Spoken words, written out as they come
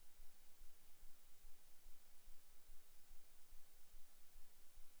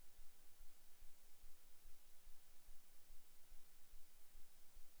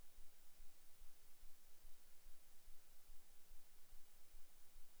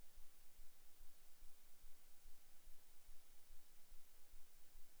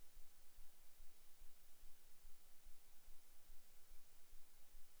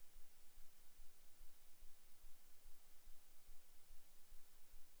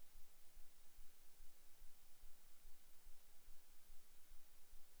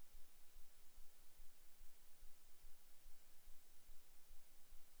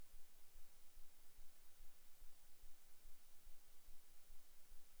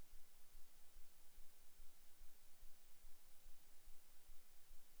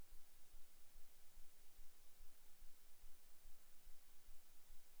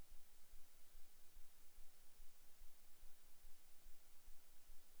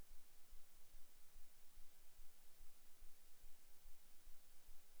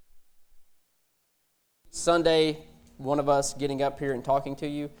Sunday, one of us getting up here and talking to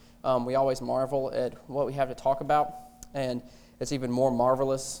you, we always marvel at what we have to talk about, and it's even more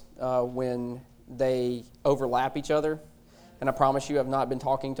marvelous when they overlap each other. And I promise you, I've not been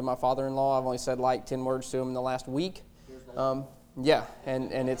talking to my father-in-law. I've only said like 10 words to him in the last week. Yeah,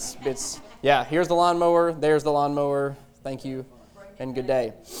 and it's here's the lawnmower, there's the lawnmower, thank you, and good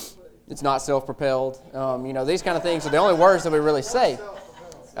day. It's not self-propelled. These kind of things are the only words that we really say.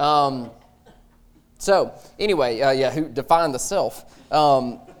 So anyway, who define the self?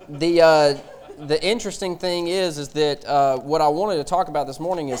 The interesting thing is that what I wanted to talk about this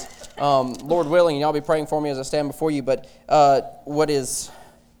morning is, Lord willing, and y'all be praying for me as I stand before you, but what is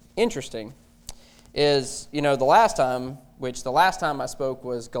interesting is, the last time I spoke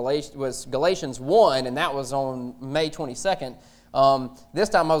was Galatians 1, and that was on May 22nd. This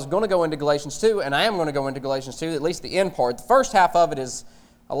time I was going to go into Galatians 2, and I am going to go into Galatians 2, at least the end part. The first half of it is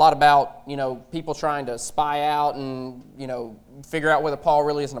a lot about, people trying to spy out and, figure out whether Paul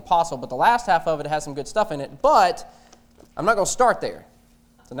really is an apostle. But the last half of it has some good stuff in it. But I'm not going to start there.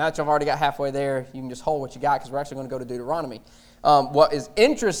 So now that you've already got halfway there, you can just hold what you got, because we're actually going to go to Deuteronomy. What is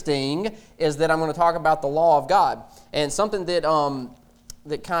interesting is that I'm going to talk about the law of God. And something that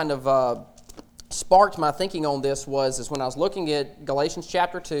kind of sparked my thinking on this is when I was looking at Galatians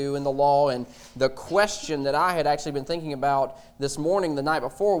chapter 2 and the law, and the question that I had actually been thinking about this morning, the night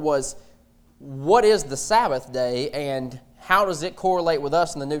before, was what is the Sabbath day and how does it correlate with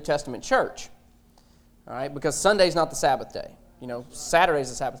us in the New Testament church? All right, because Sunday's not the Sabbath day. Saturday's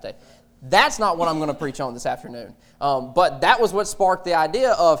the Sabbath day. That's not what I'm going to preach on this afternoon. But that was what sparked the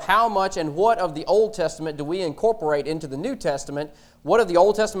idea of how much and what of the Old Testament do we incorporate into the New Testament. What of the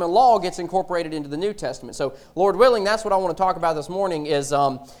Old Testament law gets incorporated into the New Testament? So, Lord willing, that's what I want to talk about this morning is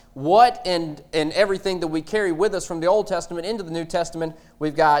what and everything that we carry with us from the Old Testament into the New Testament.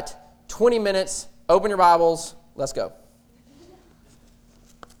 We've got 20 minutes. Open your Bibles. Let's go.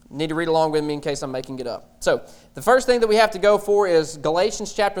 You need to read along with me in case I'm making it up. So, the first thing that we have to go for is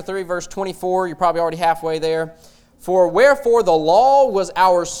Galatians chapter 3, verse 24. You're probably already halfway there. For wherefore the law was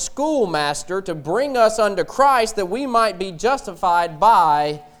our schoolmaster to bring us unto Christ, that we might be justified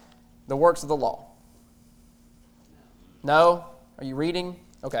by the works of the law. No? Are you reading?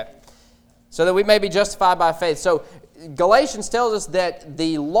 Okay. So that we may be justified by faith. So Galatians tells us that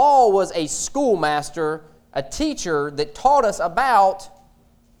the law was a schoolmaster, a teacher that taught us about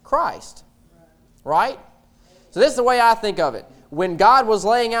Christ. Right? So this is the way I think of it. When God was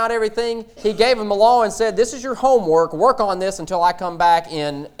laying out everything, He gave them the law and said, this is your homework. Work on this until I come back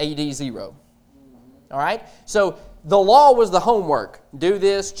in AD 0. All right? So the law was the homework. Do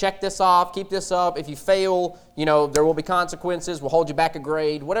this, check this off, keep this up. If you fail, there will be consequences. We'll hold you back a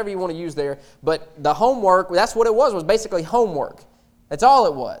grade, whatever you want to use there. But the homework, that's what it was basically homework. That's all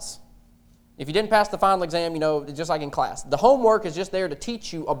it was. If you didn't pass the final exam, just like in class. The homework is just there to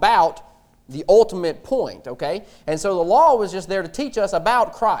teach you about the ultimate point, okay? And so the law was just there to teach us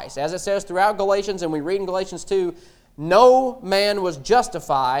about Christ. As it says throughout Galatians, and we read in Galatians 2, no man was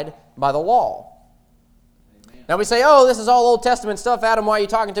justified by the law. Amen. Now we say, this is all Old Testament stuff, Adam, why are you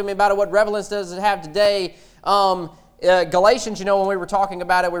talking to me about it? What relevance does it have today? Galatians, when we were talking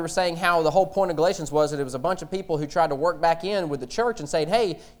about it, we were saying how the whole point of Galatians was that it was a bunch of people who tried to work back in with the church and saying,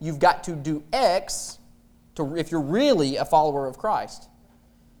 hey, you've got to do X if you're really a follower of Christ.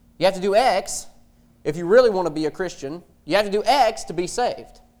 You have to do X if you really want to be a Christian. You have to do X to be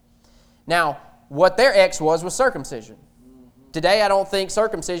saved. Now, what their X was circumcision. Today, I don't think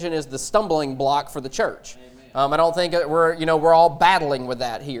circumcision is the stumbling block for the church. I don't think we're all battling with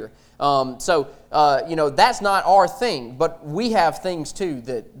that here. That's not our thing. But we have things too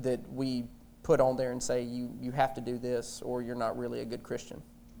that we put on there and say you have to do this or you're not really a good Christian,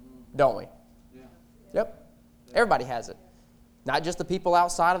 don't we? Yeah. Yep. Everybody has it. Not just the people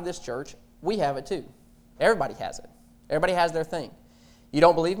outside of this church. We have it too. Everybody has it. Everybody has their thing. You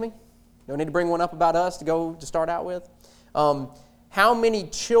don't believe me? You don't need to bring one up about us to start out with. How many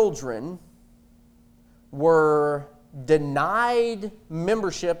children were denied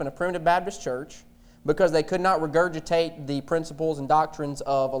membership in a primitive Baptist church because they could not regurgitate the principles and doctrines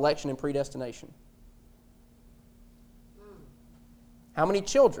of election and predestination? How many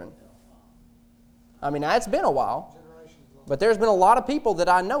children? It's been a while. But there's been a lot of people that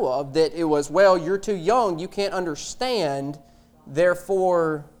I know of that it was, you're too young, you can't understand,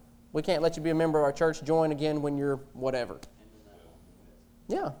 therefore we can't let you be a member of our church, join again when you're whatever.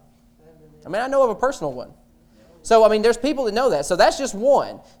 Yeah. I know of a personal one. So, there's people that know that. So that's just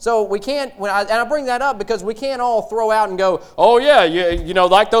one. So we can't, and I bring that up because we can't all throw out and go, oh yeah,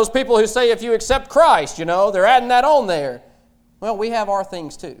 like those people who say if you accept Christ, they're adding that on there. Well, we have our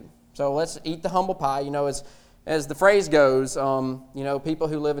things too. So let's eat the humble pie. You know, as the phrase goes, you know, people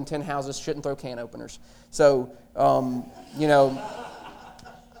who live in tin houses shouldn't throw can openers. So, you know,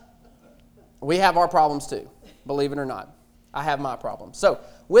 we have our problems too, believe it or not. I have my problems. So,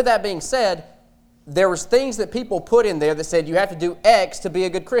 with that being said, there was things that people put in there that said you have to do X to be a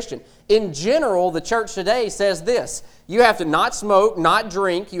good Christian. In general, the church today says this: you have to not smoke, not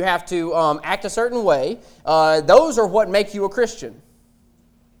drink, you have to act a certain way. Those are what make you a Christian.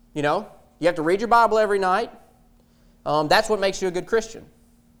 You know, you have to read your Bible every night. That's what makes you a good Christian.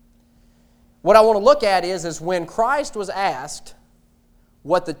 What I want to look at is when Christ was asked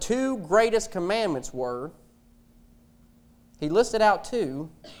what the two greatest commandments were, He listed out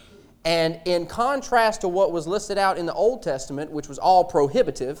two, and in contrast to what was listed out in the Old Testament, which was all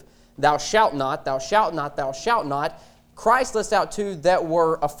prohibitive, thou shalt not, thou shalt not, thou shalt not, Christ lists out two that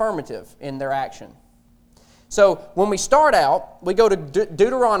were affirmative in their action. So when we start out, we go to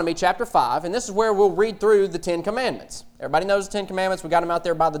Deuteronomy chapter 5, and this is where we'll read through the Ten Commandments. Everybody knows the Ten Commandments. We got them out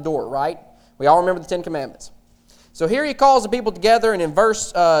there by the door, right? We all remember the Ten Commandments. So here he calls the people together, and in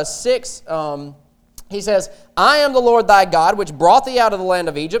verse 6, he says, I am the Lord thy God, which brought thee out of the land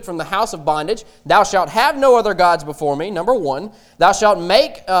of Egypt from the house of bondage. Thou shalt have no other gods before me. Number one, thou shalt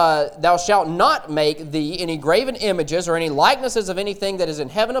not make thee any graven images or any likenesses of anything that is in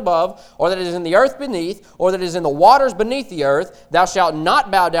heaven above, or that is in the earth beneath, or that is in the waters beneath the earth. Thou shalt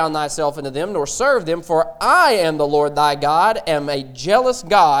not bow down thyself unto them, nor serve them, for I am the Lord thy God, am a jealous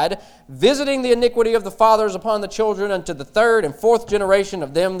God, visiting the iniquity of the fathers upon the children unto the third and fourth generation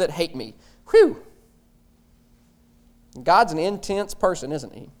of them that hate me. Whew! God's an intense person,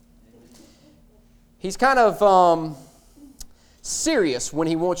 isn't He? He's kind of serious when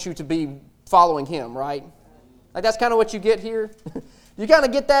He wants you to be following Him, right? Like that's kind of what you get here. You kind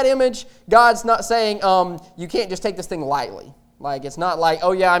of get that image. God's not saying you can't just take this thing lightly. Like it's not like,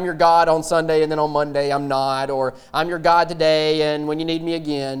 oh yeah, I'm your God on Sunday and then on Monday I'm not, or I'm your God today and when you need me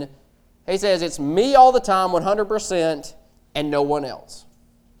again. He says it's me all the time, 100%, and no one else.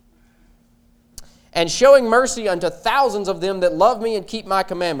 And showing mercy unto thousands of them that love me and keep my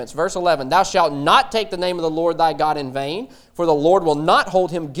commandments. Verse 11, thou shalt not take the name of the Lord thy God in vain, for the Lord will not hold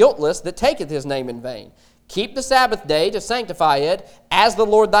him guiltless that taketh his name in vain. Keep the Sabbath day to sanctify it, as the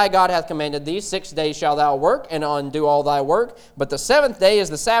Lord thy God hath commanded thee. 6 days shalt thou work, and undo all thy work. But the seventh day is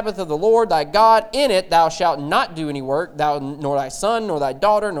the Sabbath of the Lord thy God. In it thou shalt not do any work, thou nor thy son, nor thy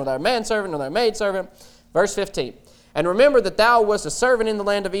daughter, nor thy manservant, nor thy maidservant. Verse 15. And remember that thou wast a servant in the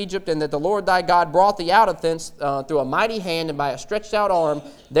land of Egypt, and that the Lord thy God brought thee out of thence through a mighty hand and by a stretched out arm.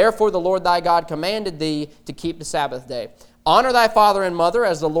 Therefore the Lord thy God commanded thee to keep the Sabbath day. Honor thy father and mother,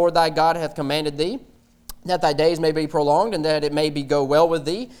 as the Lord thy God hath commanded thee, that thy days may be prolonged, and that it may go well with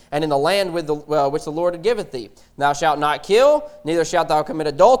thee, and in the land which the Lord giveth thee. Thou shalt not kill, neither shalt thou commit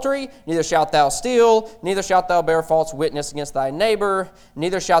adultery, neither shalt thou steal, neither shalt thou bear false witness against thy neighbor,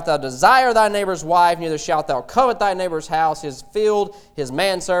 neither shalt thou desire thy neighbor's wife, neither shalt thou covet thy neighbor's house, his field, his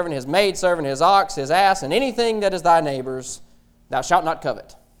manservant, his maidservant, his ox, his ass, and anything that is thy neighbor's, thou shalt not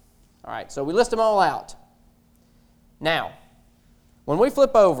covet. All right, so we list them all out. Now, when we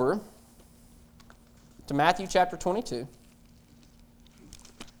flip over to Matthew chapter 22,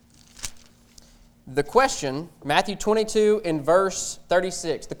 the question, Matthew 22 in verse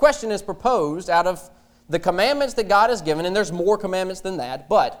 36, the question is proposed out of the commandments that God has given, and there's more commandments than that,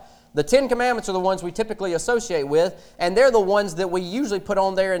 but the 10 commandments are the ones we typically associate with, and they're the ones that we usually put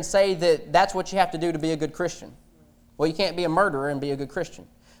on there and say that that's what you have to do to be a good Christian. Well, you can't be a murderer and be a good Christian.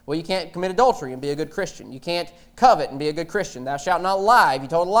 Well, you can't commit adultery and be a good Christian. You can't covet and be a good Christian. Thou shalt not lie. If you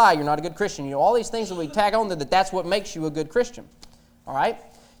told a lie, you're not a good Christian. You know, all these things that we tag on there, that's what makes you a good Christian. All right?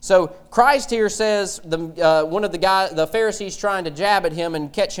 So Christ here says, one of the Pharisees trying to jab at him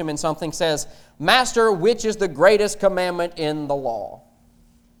and catch him in something says, Master, which is the greatest commandment in the law?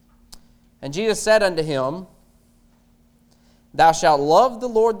 And Jesus said unto him, Thou shalt love the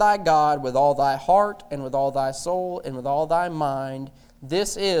Lord thy God with all thy heart and with all thy soul and with all thy mind.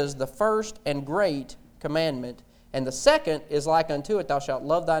 This is the first and great commandment. And the second is like unto it, thou shalt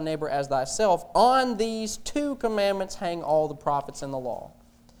love thy neighbor as thyself. On these two commandments hang all the prophets and the law.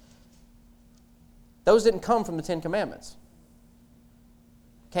 Those didn't come from the 10 commandments.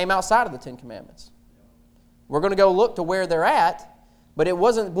 Came outside of the 10 commandments. We're going to go look to where they're at, but it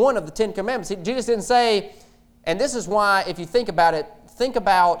wasn't one of the 10 commandments. Jesus didn't say, and this is why, if you think about it, think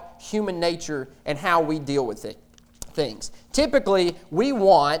about human nature and how we deal with it. Things. Typically, we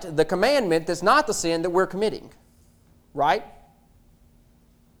want the commandment that's not the sin that we're committing. Right?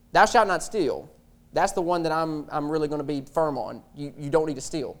 Thou shalt not steal. That's the one that I'm really going to be firm on. You don't need to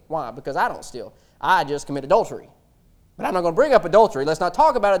steal. Why? Because I don't steal. I just commit adultery. But I'm not going to bring up adultery. Let's not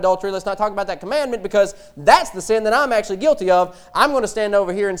talk about adultery. Let's not talk about that commandment because that's the sin that I'm actually guilty of. I'm going to stand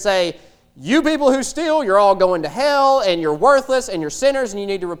over here and say, you people who steal, you're all going to hell, and you're worthless, and you're sinners, and you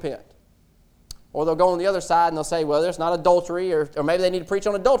need to repent. Or they'll go on the other side and they'll say, well, there's not adultery, or maybe they need to preach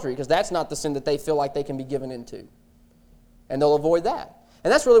on adultery because that's not the sin that they feel like they can be given into. And they'll avoid that.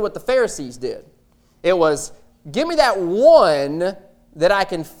 And that's really what the Pharisees did. It was, give me that one that I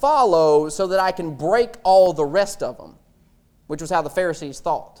can follow so that I can break all the rest of them, which was how the Pharisees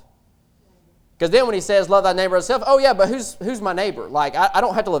thought. Because then when he says, love thy neighbor as thyself, oh yeah, but who's my neighbor? Like, I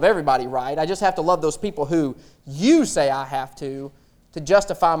don't have to love everybody right. I just have to love those people who you say I have to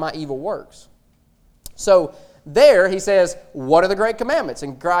justify my evil works. So there he says, what are the great commandments?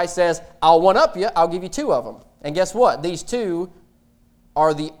 And Christ says, I'll one-up you, I'll give you two of them. And guess what? These two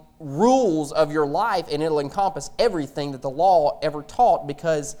are the rules of your life, and it'll encompass everything that the law ever taught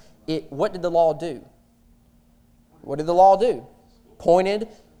because what did the law do? What did the law do? Pointed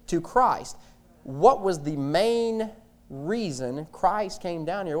to Christ. What was the main reason Christ came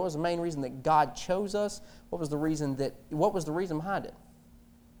down here? What was the main reason that God chose us? What was the reason behind it?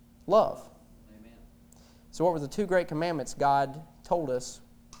 Love. So what were the two great commandments God told us,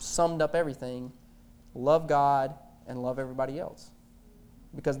 summed up everything? Love God and love everybody else.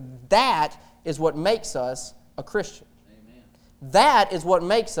 Because that is what makes us a Christian. Amen. That is what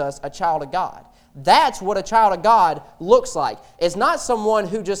makes us a child of God. That's what a child of God looks like. It's not someone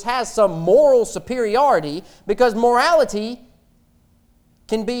who just has some moral superiority, because morality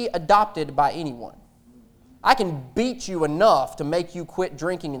can be adopted by anyone. I can beat you enough to make you quit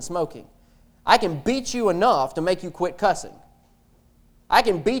drinking and smoking. I can beat you enough to make you quit cussing. I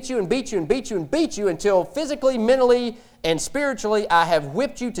can beat you and beat you and beat you and beat you until physically, mentally, and spiritually I have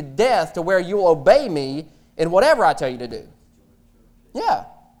whipped you to death to where you'll obey me in whatever I tell you to do. Yeah.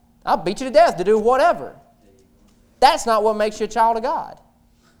 I'll beat you to death to do whatever. That's not what makes you a child of God.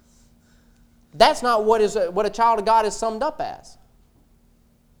 That's not what a child of God is summed up as.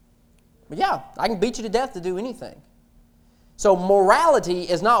 But yeah, I can beat you to death to do anything. So morality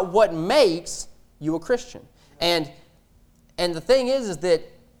is not what makes you a Christian. And the thing is that,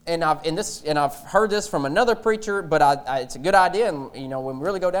 and I've heard this from another preacher, but it's a good idea. And when we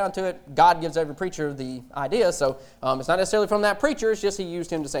really go down to it, God gives every preacher the idea. So it's not necessarily from that preacher. It's just He used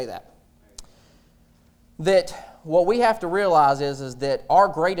him to say that. That what we have to realize is that our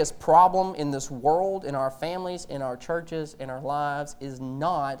greatest problem in this world, in our families, in our churches, in our lives, is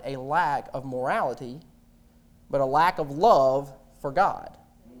not a lack of morality, but a lack of love for God.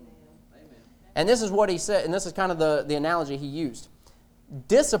 Amen. And this is what he said, and this is kind of the analogy he used.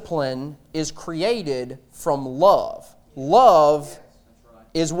 Discipline is created from love. Love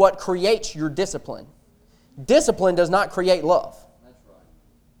is what creates your discipline. Discipline does not create love. That's right.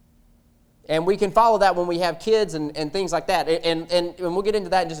 And we can follow that when we have kids and things like that. And we'll get into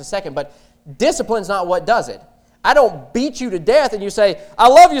that in just a second. But discipline's not what does it. I don't beat you to death and you say, I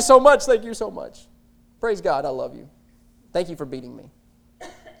love you so much, thank you so much. Praise God, I love you. Thank you for beating me.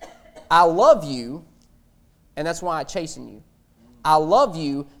 I love you, and that's why I chasten you. I love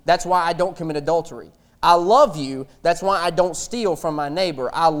you, that's why I don't commit adultery. I love you, that's why I don't steal from my neighbor.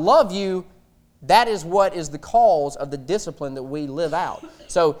 I love you, that is what is the cause of the discipline that we live out.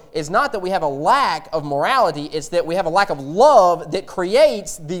 So it's not that we have a lack of morality, it's that we have a lack of love that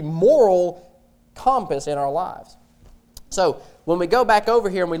creates the moral compass in our lives. So when we go back over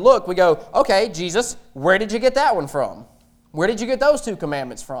here and we look, we go, okay, Jesus, where did you get that one from? Where did you get those two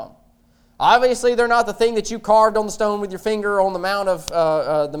commandments from? Obviously, they're not the thing that you carved on the stone with your finger on the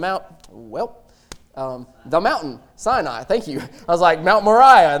the mountain, Sinai. Thank you. I was like, Mount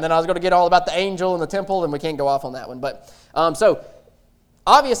Moriah, and then I was going to get all about the angel and the temple, and we can't go off on that one. But so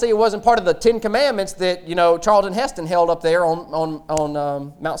obviously, it wasn't part of the 10 Commandments that Charlton Heston held up there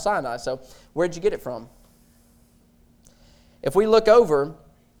on Mount Sinai. So where did you get it from? If we look over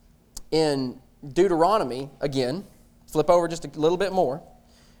in Deuteronomy again, flip over just a little bit more.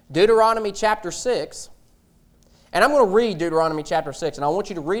 Deuteronomy chapter 6, and I'm going to read Deuteronomy chapter 6, and I want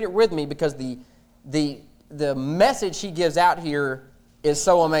you to read it with me because the message he gives out here is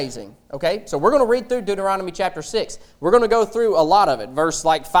so amazing. Okay, so we're going to read through Deuteronomy chapter 6. We're going to go through a lot of it, verse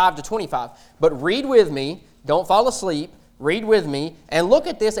 5 to 25. But read with me, don't fall asleep. Read with me and look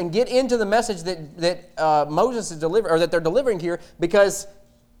at this and get into the message that Moses is delivering, or that they're delivering here, because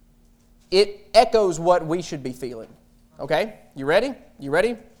it echoes what we should be feeling. Okay, you ready? You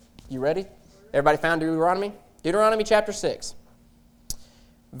ready? You ready? Everybody found Deuteronomy? Deuteronomy chapter 6.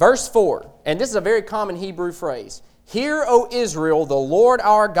 Verse 4, and this is a very common Hebrew phrase. Hear, O Israel, the Lord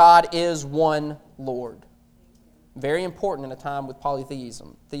our God is one Lord. Very important in a time with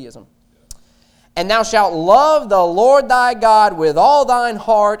polytheism. And thou shalt love the Lord thy God with all thine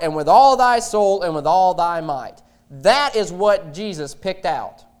heart and with all thy soul and with all thy might. That is what Jesus picked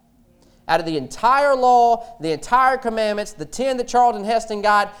out. Out of the entire law, the entire commandments, the 10 that Charlton Heston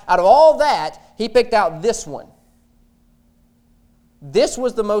got, out of all that, he picked out this one. This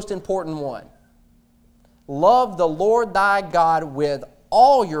was the most important one. Love the Lord thy God with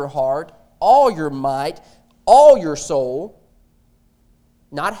all your heart, all your might, all your soul.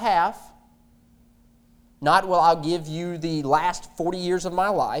 Not half. Not, well, I'll give you the last 40 years of my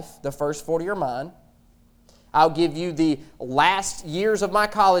life. The first 40 are mine. I'll give you the last years of my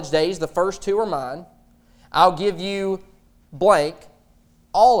college days. The first 2 are mine. I'll give you blank.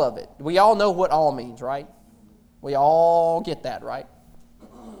 All of it. We all know what all means, right? We all get that, right?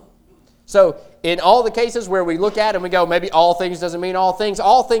 So, in all the cases where we look at it and we go, maybe all things doesn't mean all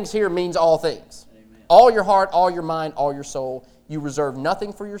things here means all things. Amen. All your heart, all your mind, all your soul. You reserve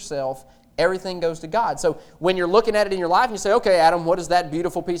nothing for yourself. Everything goes to God. So when you're looking at it in your life and you say, okay, Adam, what does that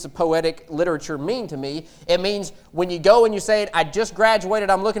beautiful piece of poetic literature mean to me? It means when you go and you say, I just graduated,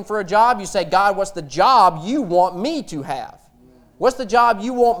 I'm looking for a job, you say, God, what's the job you want me to have? What's the job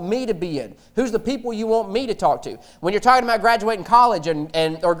you want me to be in? Who's the people you want me to talk to? When you're talking about graduating college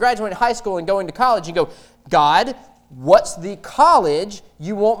or graduating high school and going to college, you go, God, what's the college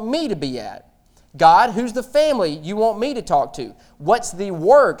you want me to be at? God, who's the family you want me to talk to? What's the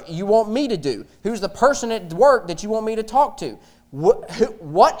work you want me to do? Who's the person at work that you want me to talk to?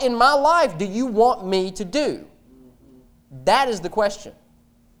 What in my life do you want me to do? That is the question.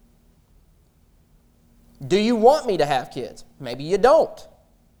 Do you want me to have kids? Maybe you don't.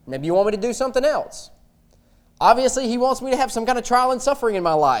 Maybe you want me to do something else. Obviously, He wants me to have some kind of trial and suffering in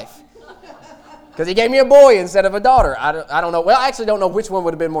my life. Because He gave me a boy instead of a daughter. I don't know. Well, I actually don't know which one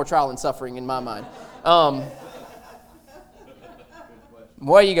would have been more trial and suffering in my mind.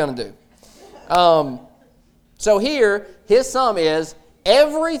 What are you going to do? So here, His sum is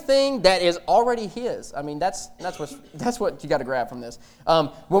everything that is already His. I mean, that's what you got to grab from this.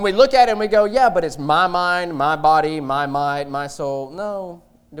 When we look at it and we go, yeah, but it's my mind, my body, my might, my soul. No.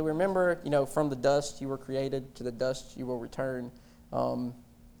 Do we remember, from the dust you were created, to the dust you will return.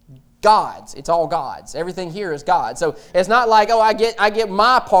 God's. It's all God's. Everything here is God. So it's not like, I get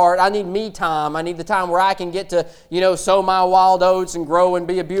my part. I need me time. I need the time where I can get to, sow my wild oats and grow and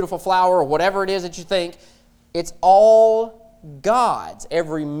be a beautiful flower or whatever it is that you think. It's all God's.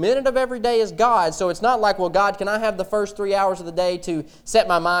 Every minute of every day is God's. So it's not like, well, God, can I have the first 3 hours of the day to set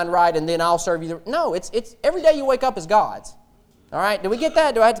my mind right and then I'll serve you? No, it's every day you wake up is God's. All right? Do we get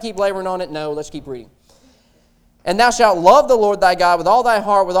that? Do I have to keep laboring on it? No, let's keep reading. And thou shalt love the Lord thy God with all thy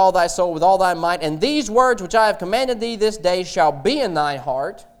heart, with all thy soul, with all thy might. And these words which I have commanded thee this day shall be in thy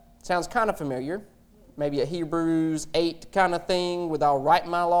heart. Sounds kind of familiar. Maybe a Hebrews 8 kind of thing, with I'll write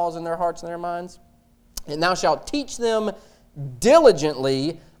my laws in their hearts and their minds. And thou shalt teach them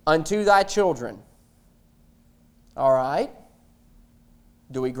diligently unto thy children. All right.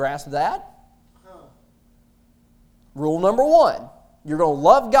 Do we grasp that? Rule number 1. You're going to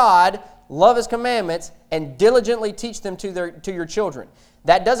love God, love His commandments, and diligently teach them to your children.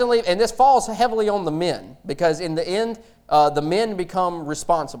 That doesn't leave, and this falls heavily on the men, because in the end, the men become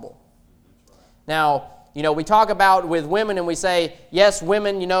responsible. Now, we talk about with women and we say, yes,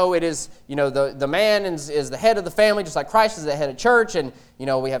 women, it is, the man is the head of the family, just like Christ is the head of church, and,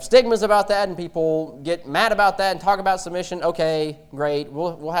 we have stigmas about that, and people get mad about that and talk about submission. Okay, great.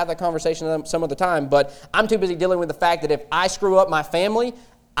 We'll have that conversation some other time, but I'm too busy dealing with the fact that if I screw up my family,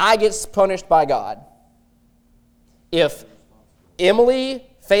 I get punished by God. If Emily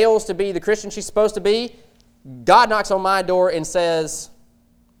fails to be the Christian she's supposed to be, God knocks on my door and says,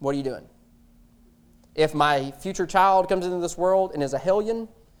 what are you doing? If my future child comes into this world and is a hellion,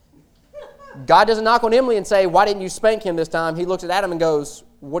 God doesn't knock on Emily and say, why didn't you spank him this time? He looks at Adam and goes,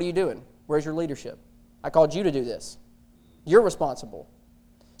 what are you doing? Where's your leadership? I called you to do this. You're responsible.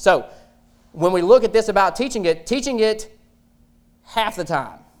 So, when we look at this about teaching it half the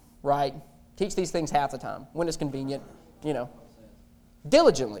time, right? Teach these things half the time, when it's convenient,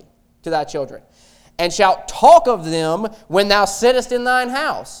 diligently to thy children. And shalt talk of them when thou sittest in thine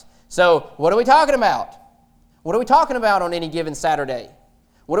house. So, what are we talking about? What are we talking about on any given Saturday?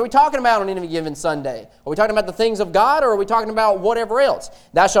 What are we talking about on any given Sunday? Are we talking about the things of God, or are we talking about whatever else?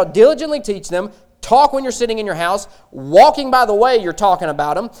 Thou shalt diligently teach them. Talk when you're sitting in your house. Walking by the way, you're talking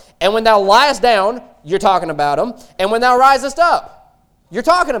about them. And when thou liest down, you're talking about them. And when thou risest up, you're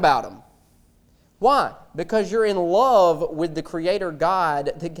talking about them. Why? Because you're in love with the Creator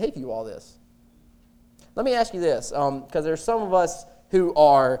God that gave you all this. Let me ask you this, because there's some of us who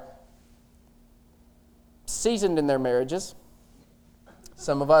are seasoned in their marriages.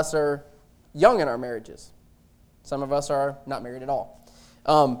 Some of us are young in our marriages. Some of us are not married at all.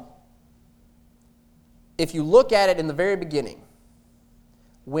 If you look at it in the very beginning,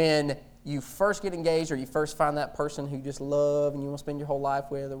 when you first get engaged or you first find that person who you just love and you want to spend your whole life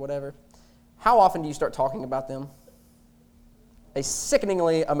with or whatever, how often do you start talking about them? A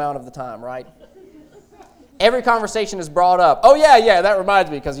sickeningly amount of the time, right? Every conversation is brought up. Oh, yeah, that reminds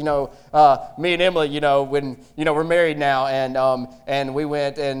me because, me and Emily, when, we're married now and we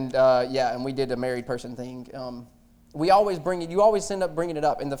went and, and we did a married person thing. We always bring it, you always end up bringing it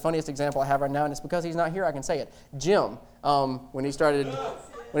up. And the funniest example I have right now, and it's because he's not here, I can say it. Jim, when he started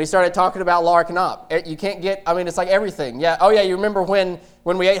talking about Laura Knopp, you can't get, it's like everything. Yeah, oh yeah, you remember when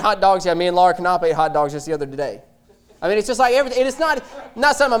we ate hot dogs? Yeah, me and Laura Knopp ate hot dogs just the other day. It's just like everything. It's not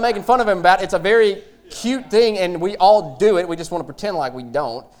something I'm making fun of him about. It's a very cute thing, and we all do it. We just want to pretend like we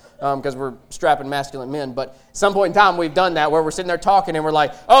don't because we're strapping masculine men. But at some point in time, we've done that where we're sitting there talking, and we're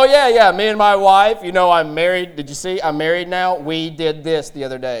like, oh, yeah, me and my wife, I'm married. Did you see? I'm married now. We did this the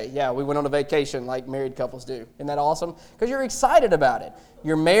other day. Yeah, we went on a vacation like married couples do. Isn't that awesome? Because you're excited about it.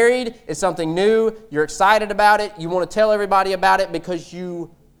 You're married. It's something new. You're excited about it. You want to tell everybody about it because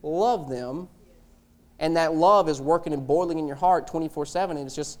you love them. And that love is working and boiling in your heart 24/7, and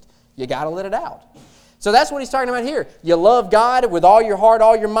it's just, you got to let it out. So that's what he's talking about here. You love God with all your heart,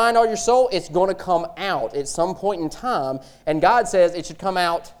 all your mind, all your soul. It's going to come out at some point in time. And God says it should come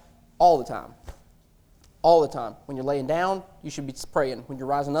out all the time. All the time. When you're laying down, you should be praying. When you're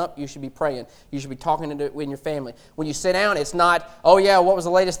rising up, you should be praying. You should be talking in your family. When you sit down, it's not, oh yeah, what was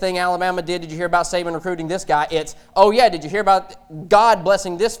the latest thing Alabama did? Did you hear about Saban recruiting this guy? It's, oh yeah, did you hear about God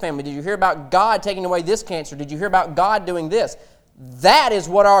blessing this family? Did you hear about God taking away this cancer? Did you hear about God doing this? That is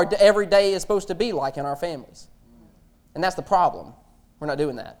what our everyday is supposed to be like in our families. And that's the problem. We're not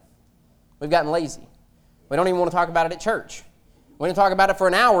doing that. We've gotten lazy. We don't even want to talk about it at church. We want to talk about it for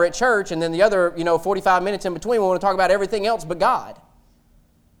an hour at church, and then the other, 45 minutes in between, we want to talk about everything else but God.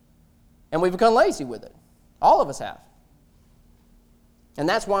 And we've become lazy with it. All of us have. And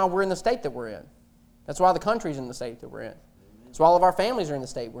that's why we're in the state that we're in. That's why the country's in the state that we're in. That's why all of our families are in the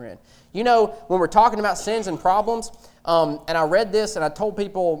state we're in. When we're talking about sins and problems, and I read this, and I told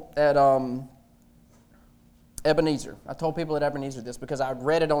people at Ebenezer. I told people at Ebenezer this because I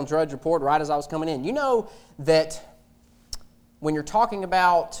read it on Drudge Report right as I was coming in. You know that when you're talking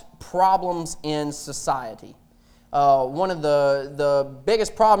about problems in society, one of the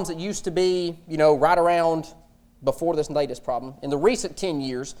biggest problems that used to be, right around before this latest problem, in the recent 10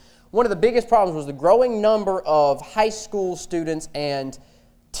 years, one of the biggest problems was the growing number of high school students and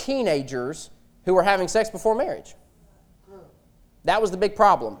teenagers who were having sex before marriage. That was the big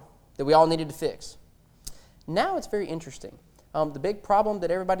problem that we all needed to fix. Now it's very interesting. The big problem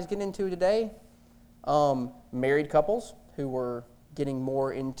that everybody's getting into today, married couples who were getting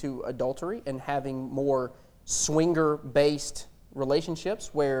more into adultery and having more swinger-based relationships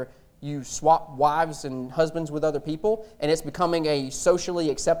where you swap wives and husbands with other people, and it's becoming a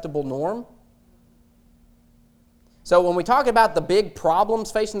socially acceptable norm. So when we talk about the big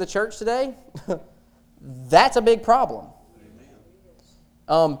problems facing the church today, that's a big problem.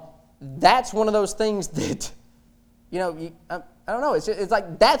 That's one of those things that, I don't know. It's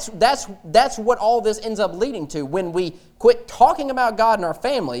like that's what all this ends up leading to. When we quit talking about God in our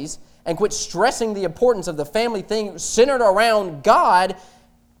families and quit stressing the importance of the family thing centered around God,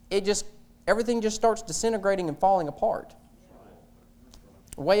 everything just starts disintegrating and falling apart.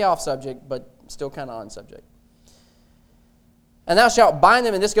 Way off subject, but still kind of on subject. And thou shalt bind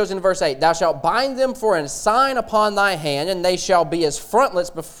them, and this goes into verse 8, thou shalt bind them for a sign upon thy hand, and they shall be as frontlets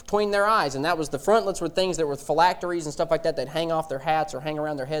between their eyes. And that was, the frontlets were things that were phylacteries and stuff like that. They'd hang off their hats or hang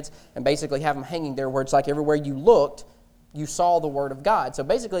around their heads and basically have them hanging there where it's like everywhere you looked, you saw the Word of God. So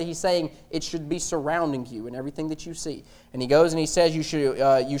basically he's saying it should be surrounding you in everything that you see. And he goes and he says you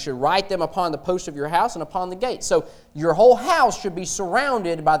should write them upon the posts of your house and upon the gates. So your whole house should be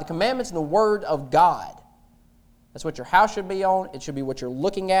surrounded by the commandments and the Word of God. That's what your house should be on. It should be what you're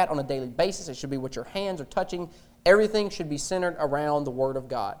looking at on a daily basis. It should be what your hands are touching. Everything should be centered around the Word of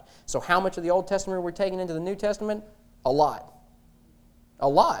God. So how much of the Old Testament we're taking into the New Testament? A lot. A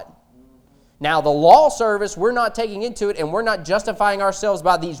lot. Now, the law service, we're not taking into it, and we're not justifying ourselves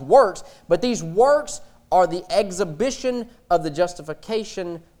by these works, but these works are the exhibition of the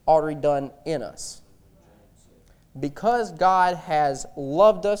justification already done in us. Because God has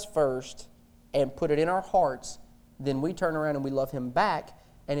loved us first and put it in our hearts, then we turn around and we love Him back,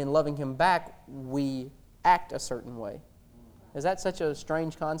 and in loving Him back, we act a certain way. Is that such a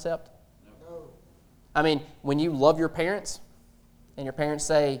strange concept? No. I mean, when you love your parents, and your parents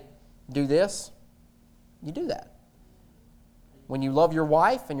say, do this, you do that. When you love your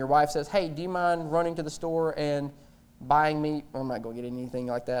wife and your wife says, hey, do you mind running to the store and buying me, I'm not going to get anything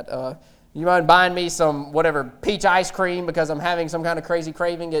like that. You mind buying me some whatever peach ice cream because I'm having some kind of crazy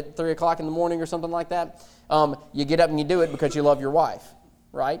craving at 3 o'clock in the morning or something like that? You get up and you do it because you love your wife,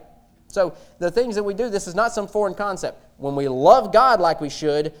 right? So the things that we do, this is not some foreign concept. When we love God like we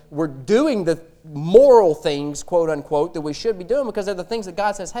should, we're doing the moral things, quote unquote, that we should be doing because they're the things that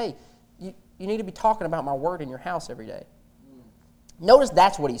God says, hey, you need to be talking about my word in your house every day. Notice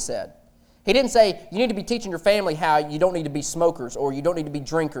that's what he said. He didn't say you need to be teaching your family how you don't need to be smokers or you don't need to be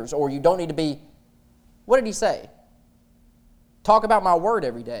drinkers or you don't need to be... What did he say? Talk about my word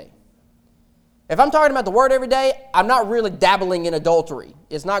every day. If I'm talking about the word every day, I'm not really dabbling in adultery.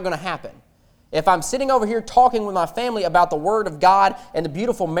 It's not going to happen. If I'm sitting over here talking with my family about the word of God and the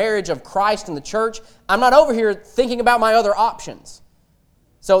beautiful marriage of Christ and the church, I'm not over here thinking about my other options.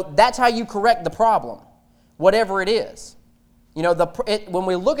 So that's how you correct the problem, whatever it is. You know, when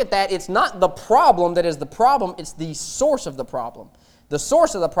we look at that, it's not the problem that is the problem, it's the source of the problem. The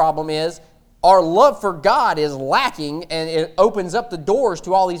source of the problem is our love for God is lacking, and it opens up the doors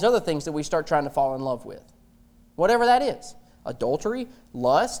to all these other things that we start trying to fall in love with. Whatever that is. Adultery,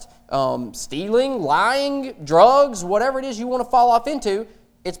 lust, stealing, lying, drugs, whatever it is you want to fall off into,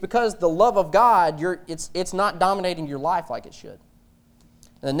 it's because the love of God, it's not dominating your life like it should.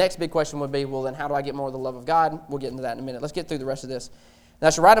 And the next big question would be, well, then how do I get more of the love of God? We'll get into that in a minute. Let's get through the rest of this. Thou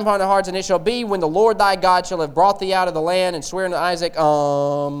shalt write upon their hearts, and it shall be when the Lord thy God shall have brought thee out of the land and swear unto Isaac.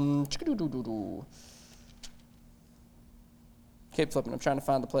 Keep flipping. I'm trying to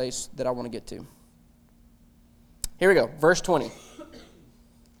find the place that I want to get to. Here we go. Verse 20.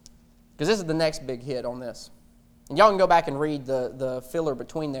 Because this is the next big hit on this. And y'all can go back and read the filler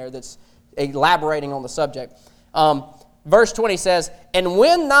between there that's elaborating on the subject. Verse 20 says, and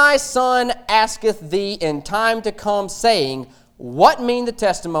when thy son asketh thee in time to come, saying, what mean the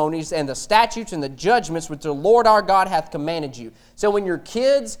testimonies and the statutes and the judgments which the Lord our God hath commanded you? So when your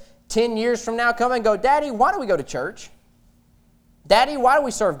kids 10 years from now come and go, Daddy, why do we go to church? Daddy, why do we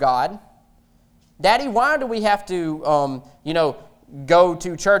serve God? Daddy, why do we have to, go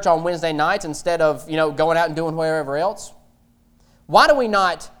to church on Wednesday nights instead of, going out and doing whatever else? Why do we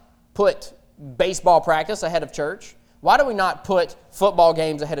not put baseball practice ahead of church? Why do we not put football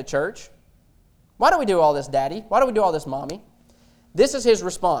games ahead of church? Why do we do all this, Daddy? Why do we do all this, Mommy? This is his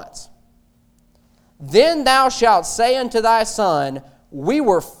response. Then thou shalt say unto thy son, we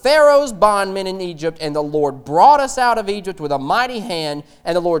were Pharaoh's bondmen in Egypt, and the Lord brought us out of Egypt with a mighty hand,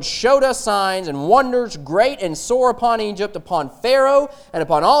 and the Lord showed us signs and wonders great and sore upon Egypt, upon Pharaoh, and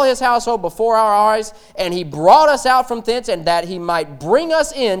upon all his household before our eyes. And he brought us out from thence, and that he might bring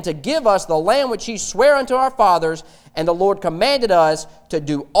us in to give us the land which he sware unto our fathers. And the Lord commanded us to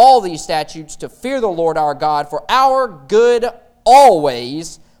do all these statutes, to fear the Lord our God for our good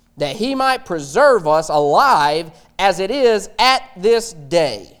always, that he might preserve us alive as it is at this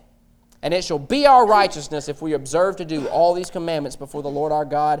day. And it shall be our righteousness if we observe to do all these commandments before the Lord our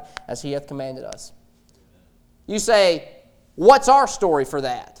God as he hath commanded us. You say, what's our story for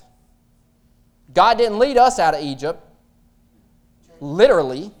that? God didn't lead us out of Egypt.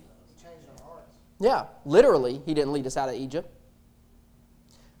 Literally. Yeah, literally, he didn't lead us out of Egypt.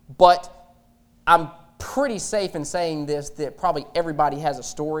 But I'm pretty safe in saying this, that probably everybody has a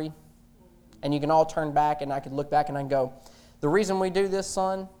story. And you can all turn back, and I could look back and I can go, the reason we do this,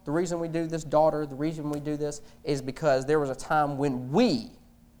 son, the reason we do this, daughter, the reason we do this is because there was a time when we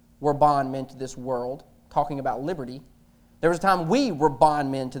were bondmen to this world, talking about liberty. There was a time we were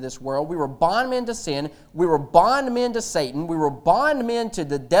bondmen to this world. We were bondmen to sin. We were bondmen to Satan. We were bondmen to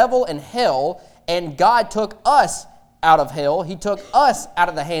the devil and hell, and God took us out of hell. He took us out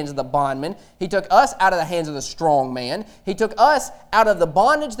of the hands of the bondman. He took us out of the hands of the strong man. He took us out of the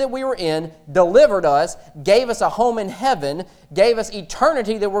bondage that we were in, delivered us, gave us a home in heaven, gave us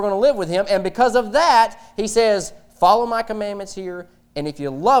eternity that we're going to live with him. And because of that, he says, follow my commandments here, and if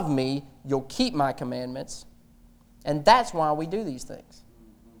you love me, you'll keep my commandments. And that's why we do these things.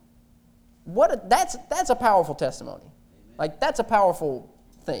 That's a powerful testimony. Like, that's a powerful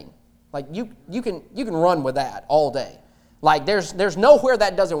thing. Like, you can run with that all day. Like, there's nowhere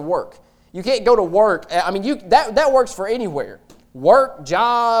that doesn't work. You can't go to work. I mean, that works for anywhere. Work,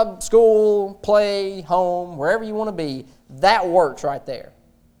 job, school, play, home, wherever you want to be, that works right there.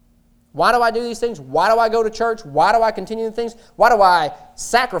 Why do I do these things? Why do I go to church? Why do I continue the things? Why do I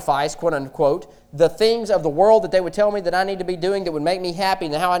sacrifice, quote unquote, the things of the world that they would tell me that I need to be doing that would make me happy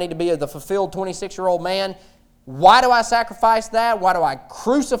and how I need to be the fulfilled 26-year-old man? Why do I sacrifice that? Why do I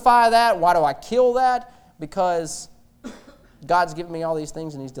crucify that? Why do I kill that? Because God's given me all these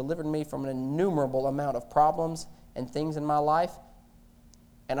things and he's delivered me from an innumerable amount of problems and things in my life,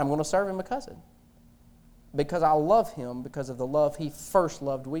 and I'm going to serve him because I love him because of the love he first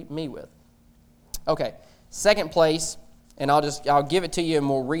loved me with. Okay, second place, and I'll give it to you and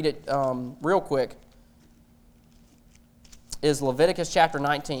we'll read it real quick, is Leviticus chapter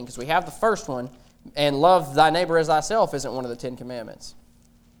 19, because we have the first one, and love thy neighbor as thyself isn't one of the 10 commandments.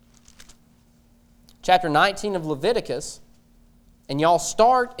 Chapter 19 of Leviticus, and y'all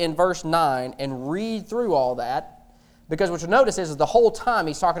start in verse 9 and read through all that, because what you'll notice is the whole time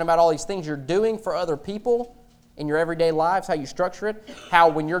he's talking about all these things you're doing for other people in your everyday lives, how you structure it, how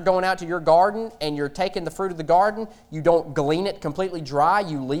when you're going out to your garden and you're taking the fruit of the garden, you don't glean it completely dry,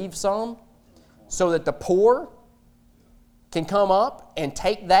 you leave some so that the poor can come up and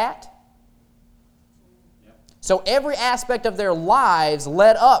take that. So every aspect of their lives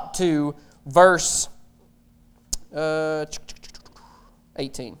led up to verse 18.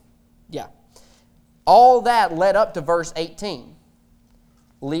 Yeah. All that led up to verse 18.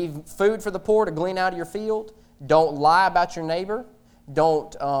 Leave food for the poor to glean out of your field. Don't lie about your neighbor.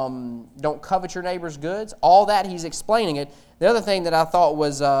 Don't covet your neighbor's goods. All that, he's explaining it. The other thing that I thought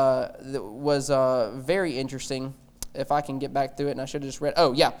was very interesting, if I can get back through it, and I should have just read.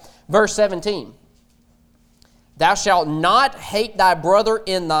 Oh, yeah. Verse 17. Thou shalt not hate thy brother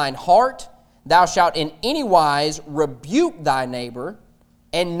in thine heart. Thou shalt in any wise rebuke thy neighbor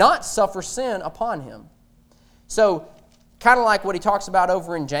and not suffer sin upon him. So, kind of like what he talks about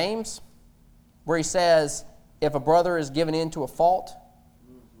over in James, where he says, if a brother is given in to a fault,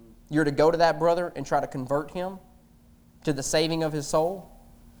 you're to go to that brother and try to convert him to the saving of his soul.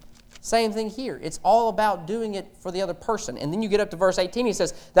 Same thing here. It's all about doing it for the other person. And then you get up to verse 18, he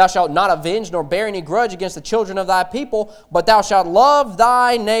says, thou shalt not avenge nor bear any grudge against the children of thy people, but thou shalt love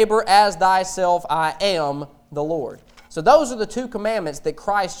thy neighbor as thyself. I am the Lord. So those are the two commandments that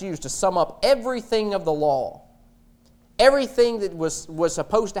Christ used to sum up everything of the law. Everything that was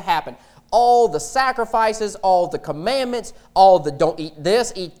supposed to happen. All the sacrifices, all the commandments, all the don't eat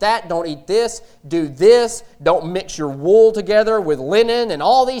this, eat that, don't eat this, do this, don't mix your wool together with linen, and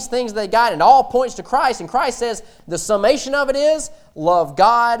all these things they got, and it all points to Christ. And Christ says the summation of it is love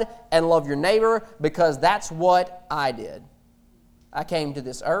God and love your neighbor, because that's what I did. I came to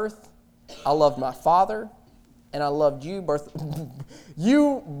this earth, I loved my Father, and I loved you,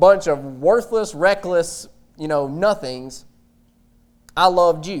 you bunch of worthless, reckless, nothings. I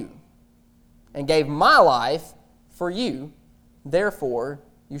loved you and gave my life for you. Therefore,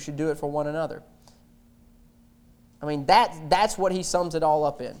 you should do it for one another. I mean, that's what he sums it all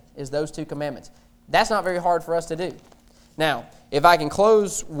up in, is those two commandments. That's not very hard for us to do. Now, if I can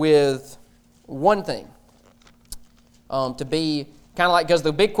close with one thing, to be kind of like, because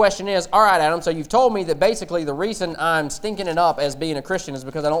the big question is, all right, Adam, so you've told me that basically the reason I'm stinking it up as being a Christian is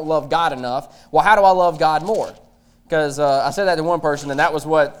because I don't love God enough. Well, how do I love God more? Because I said that to one person, and that was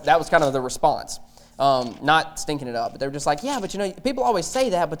kind of the response. Not stinking it up, but they were just like, yeah, but people always say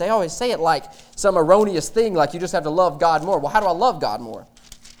that, but they always say it like some erroneous thing, like you just have to love God more. Well, how do I love God more?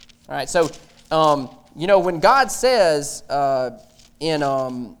 All right, so, when God says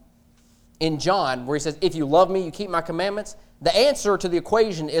in John, where he says, if you love me, you keep my commandments, the answer to the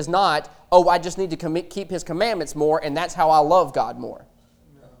equation is not, oh, I just need to keep his commandments more, and that's how I love God more.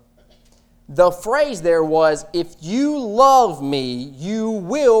 The phrase there was, if you love me, you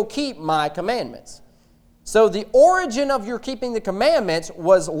will keep my commandments. So the origin of your keeping the commandments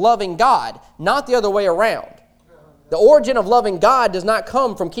was loving God, not the other way around. The origin of loving God does not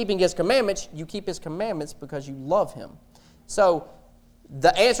come from keeping his commandments. You keep his commandments because you love him. So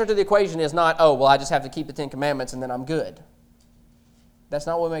the answer to the equation is not, oh, well, I just have to keep the 10 commandments and then I'm good. That's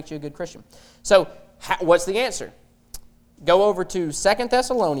not what makes you a good Christian. So what's the answer? Go over to 2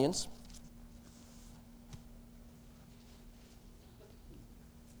 Thessalonians.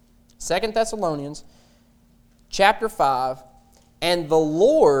 2 Thessalonians chapter 5, and the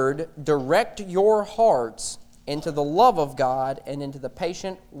Lord direct your hearts into the love of God and into the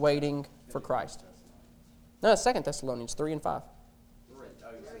patient waiting for Christ. No, 2 Thessalonians 3 and 5.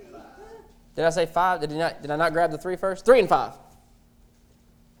 Did I say 5? Did I not grab the 3 first? 3 and 5. I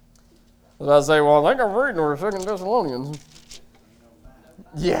was about to say, well, I think I'm reading or 2 Thessalonians.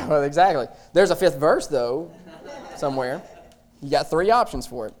 Yeah, well, exactly. There's a 5th verse, though, somewhere. You got 3 options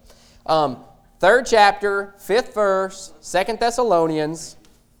for it. 3rd chapter, 5th verse, 2 Thessalonians,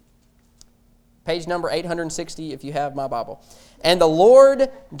 page number 860 if you have my Bible. And the Lord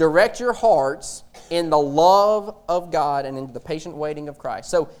direct your hearts in the love of God and into the patient waiting of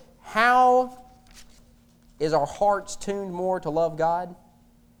Christ. So how is our hearts tuned more to love God?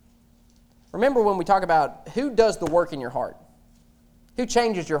 Remember when we talk about who does the work in your heart? Who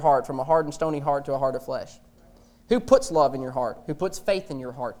changes your heart from a hard and stony heart to a heart of flesh? Who puts love in your heart? Who puts faith in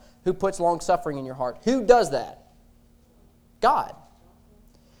your heart? Who puts long-suffering in your heart? Who does that? God.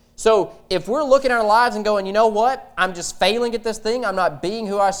 So if we're looking at our lives and going, you know what? I'm just failing at this thing. I'm not being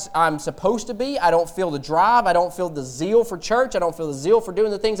who I'm supposed to be. I don't feel the drive. I don't feel the zeal for church. I don't feel the zeal for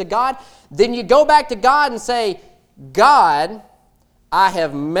doing the things of God. Then you go back to God and say, God, I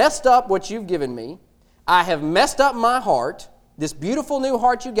have messed up what you've given me. I have messed up my heart. This beautiful new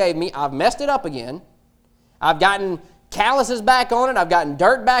heart you gave me, I've messed it up again. I've gotten calluses back on it. I've gotten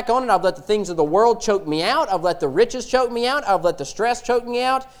dirt back on it. I've let the things of the world choke me out. I've let the riches choke me out. I've let the stress choke me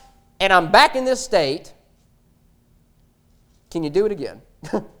out. And I'm back in this state. Can you do it again?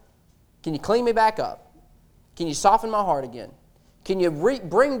 Can you clean me back up? Can you soften my heart again? Can you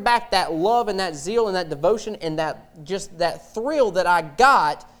bring back that love and that zeal and that devotion and that thrill that I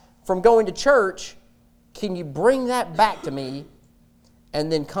got from going to church? Can you bring that back to me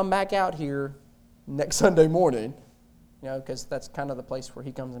and then come back out here next Sunday morning? Because that's kind of the place where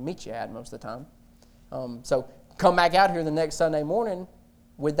he comes and meets you at most of the time. So come back out here the next Sunday morning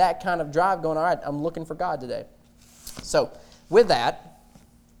with that kind of drive going, all right, I'm looking for God today. So with that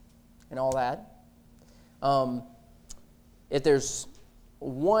and all that, if there's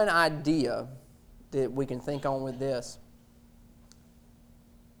one idea that we can think on with this,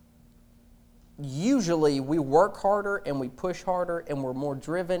 usually we work harder and we push harder and we're more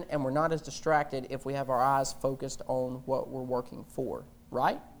driven and we're not as distracted if we have our eyes focused on what we're working for,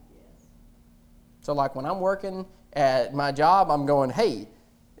 right? Yes. So like when I'm working at my job, I'm going, hey,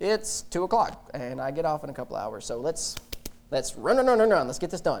 it's 2 o'clock and I get off in a couple hours, so let's run, let's get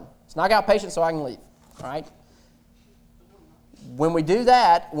this done. Let's knock out patients so I can leave, all right? When we do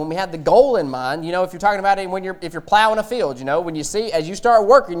that, when we have the goal in mind, if you're talking about it if you're plowing a field, when you see, as you start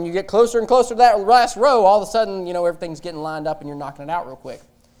working, you get closer and closer to that last row, all of a sudden, everything's getting lined up and you're knocking it out real quick.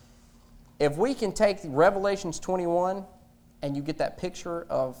 If we can take Revelations 21 and you get that picture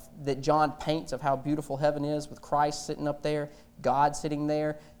that John paints of how beautiful heaven is with Christ sitting up there, God sitting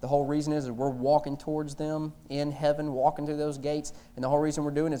there, the whole reason is we're walking towards them in heaven, walking through those gates, and the whole reason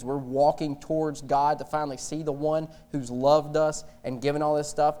we're doing is we're walking towards God to finally see the one who's loved us and given all this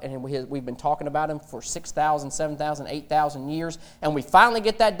stuff, and we've been talking about him for 6,000, 7,000, 8,000 years, and we finally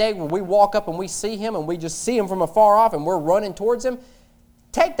get that day when we walk up and we see him, and we just see him from afar off, and we're running towards him.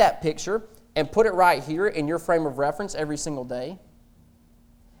 Take that picture and put it right here in your frame of reference every single day,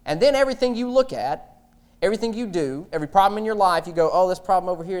 and then everything you look at, everything you do, every problem in your life, you go, oh, this problem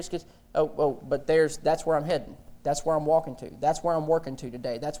over here is because, but that's where I'm heading. That's where I'm walking to. That's where I'm working to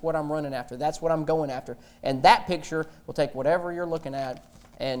today. That's what I'm running after. That's what I'm going after. And that picture will take whatever you're looking at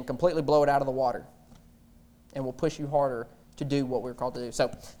and completely blow it out of the water and will push you harder to do what we're called to do. So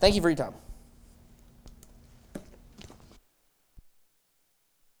thank you for your time.